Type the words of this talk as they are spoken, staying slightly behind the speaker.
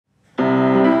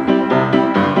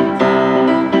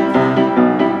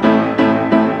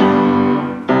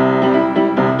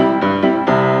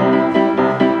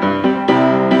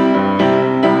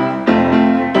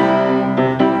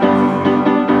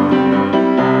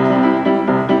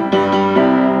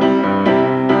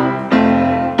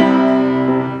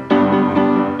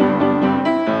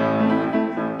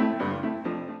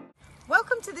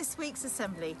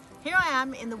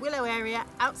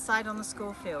here outside on the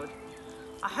school field.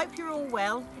 I hope you're all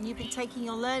well and you've been taking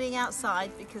your learning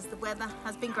outside because the weather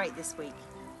has been great this week.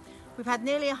 We've had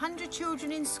nearly 100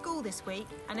 children in school this week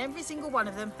and every single one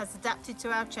of them has adapted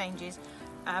to our changes,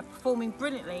 performing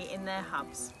brilliantly in their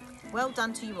hubs. Well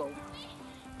done to you all.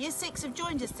 Year 6 have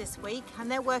joined us this week and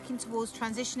they're working towards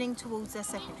transitioning towards their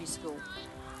secondary school.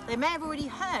 They may have already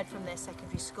heard from their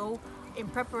secondary school in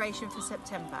preparation for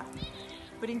September.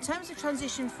 But in terms of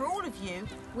transition for all of you,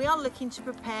 we are looking to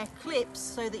prepare clips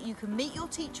so that you can meet your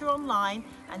teacher online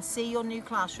and see your new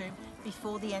classroom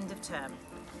before the end of term.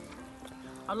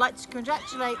 I'd like to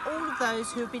congratulate all of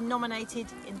those who have been nominated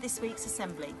in this week's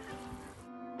assembly.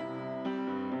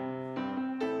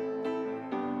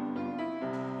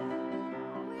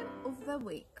 Poem of the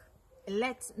week.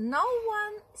 Let no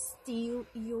one steal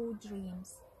your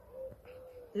dreams.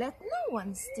 Let no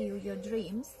one steal your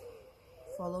dreams.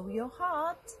 Follow your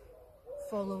heart,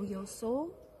 follow your soul,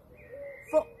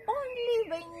 for only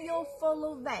when you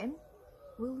follow them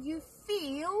will you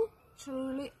feel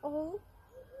truly all.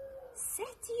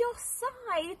 Set your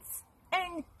sights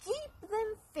and keep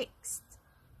them fixed.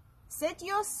 Set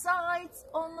your sights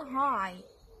on high.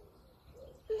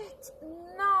 Let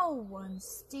no one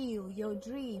steal your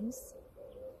dreams.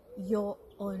 Your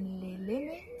only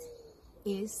limit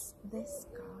is the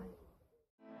sky.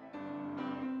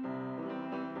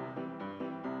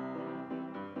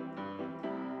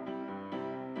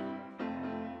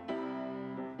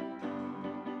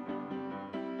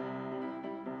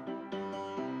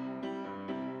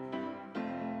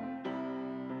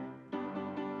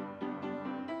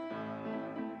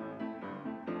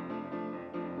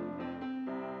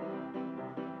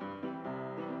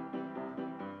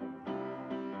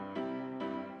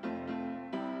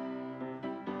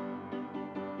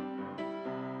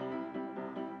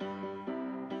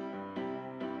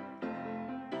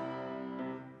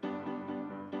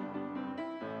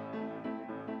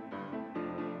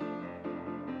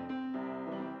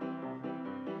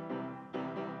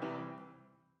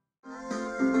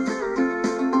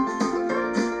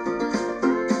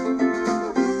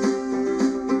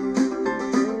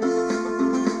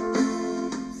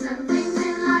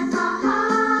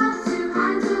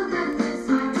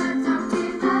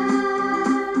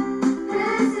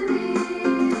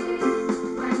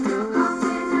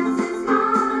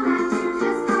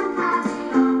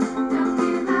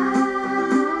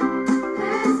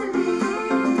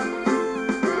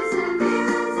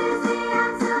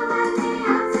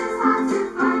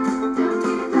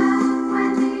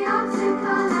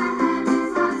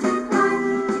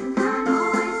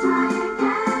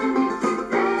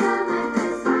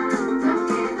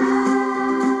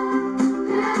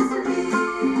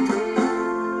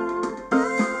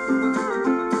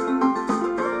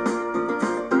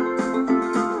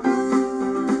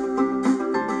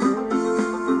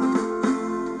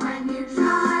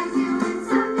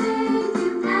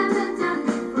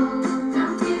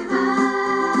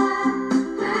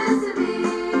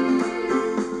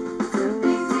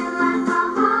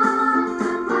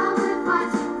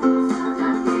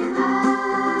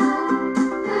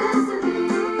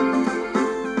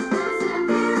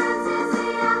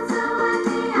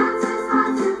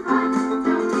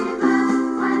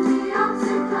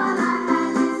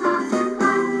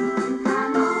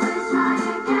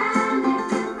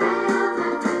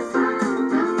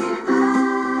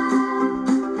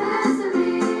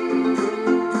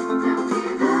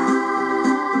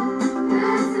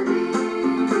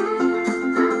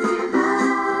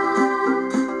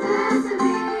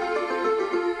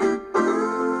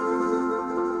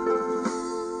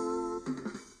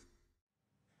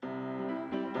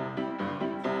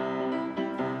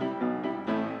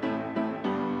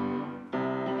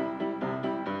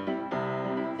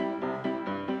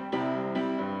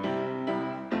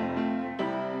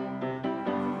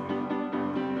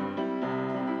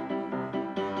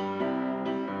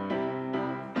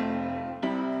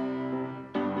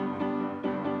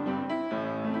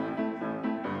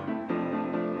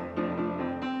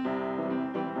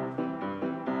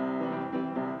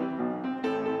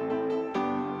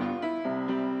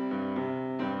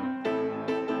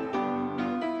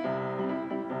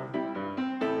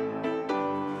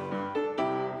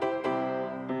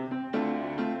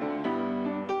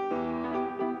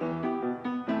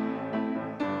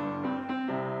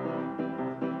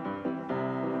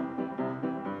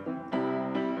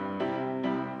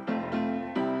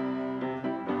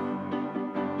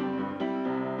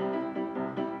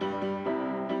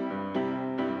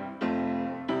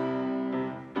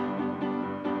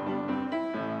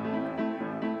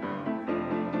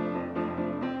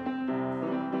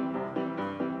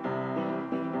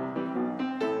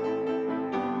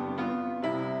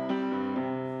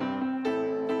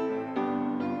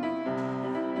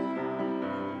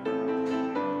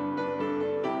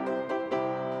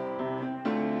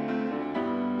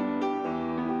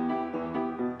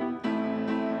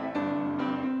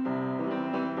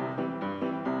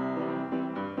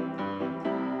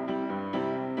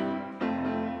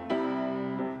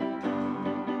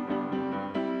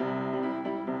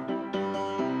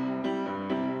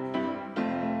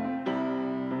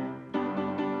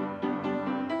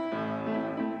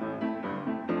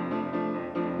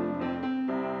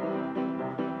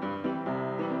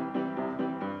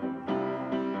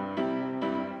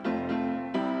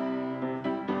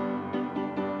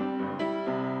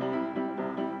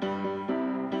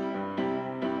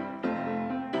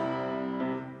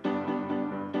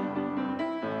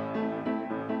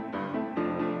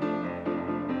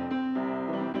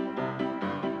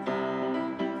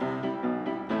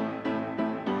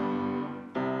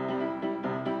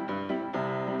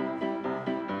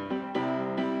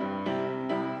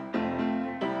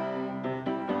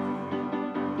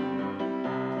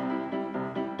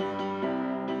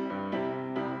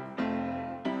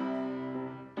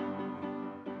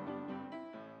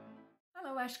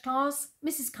 Ash class,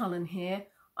 Mrs. Cullen here.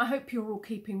 I hope you're all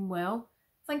keeping well.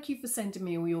 Thank you for sending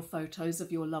me all your photos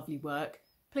of your lovely work.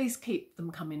 Please keep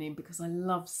them coming in because I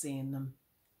love seeing them.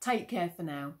 Take care for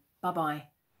now. Bye-bye.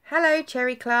 Hello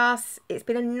Cherry class, it's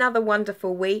been another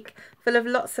wonderful week full of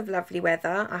lots of lovely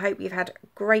weather. I hope you've had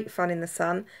great fun in the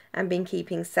sun and been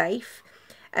keeping safe.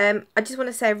 I just want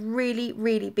to say a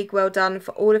really big well done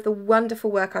for all of the wonderful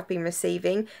work I've been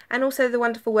receiving and also the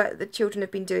wonderful work that the children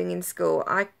have been doing in school.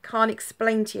 I can't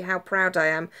explain to you how proud I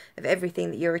am of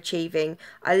everything that you're achieving.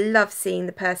 I love seeing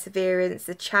the perseverance,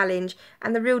 the challenge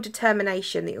and the real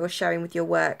determination that you're showing with your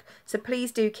work. So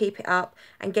please do keep it up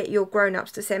and get your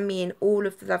grown-ups to send me in all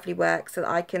of the lovely work so that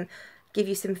I can give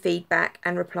you some feedback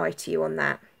and reply to you on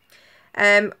that.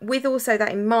 With also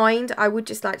that in mind, I would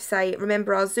just like to say,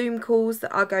 remember our Zoom calls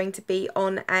that are going to be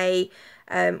on a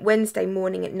Wednesday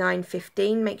morning at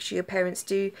 9:15. Make sure your parents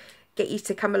do get you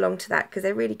to come along to that because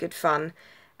they're really good fun.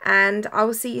 And I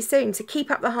will see you soon. So keep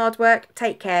up the hard work.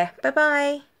 Take care.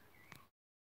 Bye-bye.